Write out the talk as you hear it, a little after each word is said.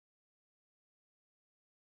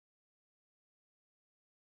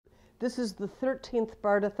This is the 13th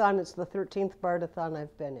Bard-a-thon. It's the 13th Bard-a-thon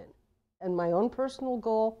I've been in. And my own personal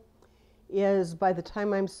goal is by the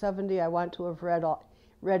time I'm 70, I want to have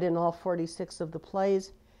read in all 46 of the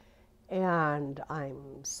plays. And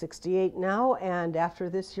I'm 68 now, and after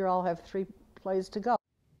this year I'll have 3 plays to go.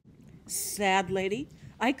 Sad lady,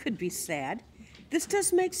 I could be sad. This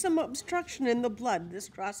does make some obstruction in the blood, this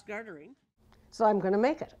cross-gartering. So I'm going to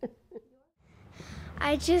make it.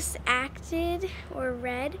 I just acted or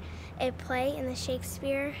read a play in the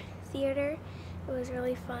Shakespeare Theater. It was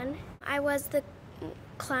really fun. I was the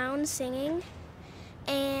clown singing,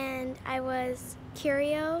 and I was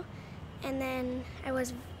Curio, and then I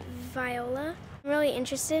was Viola. I'm really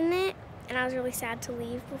interested in it, and I was really sad to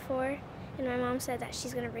leave before, and my mom said that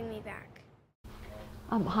she's going to bring me back.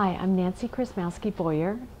 Hi, I'm Nancy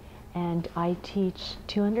Krasmowski-Boyer, and I teach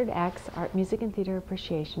 200X Art, Music, and Theater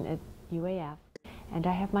Appreciation at UAF. And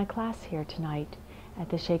I have my class here tonight at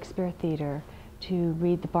the Shakespeare Theater to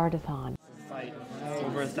read the Bard-a-thon. Fight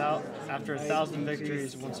after 1,000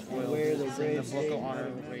 victories once foiled, sing the Book of Honor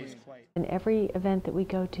raised quite. In every event that we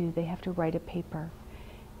go to, they have to write a paper,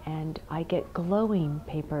 and I get glowing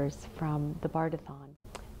papers from the Bard-a-thon.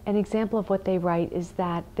 An example of what they write is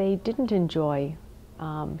that they didn't enjoy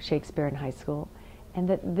Shakespeare in high school, and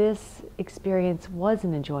that this experience was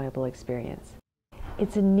an enjoyable experience.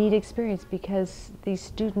 It's a neat experience because these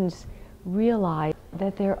students realize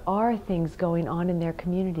that there are things going on in their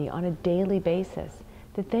community on a daily basis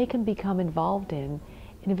that they can become involved in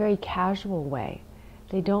a very casual way.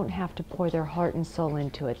 They don't have to pour their heart and soul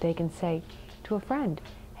into it. They can say to a friend,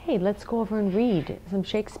 hey, let's go over and read some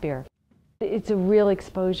Shakespeare. It's a real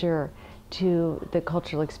exposure to the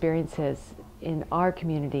cultural experiences in our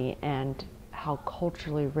community and how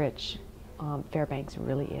culturally rich Fairbanks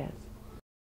really is.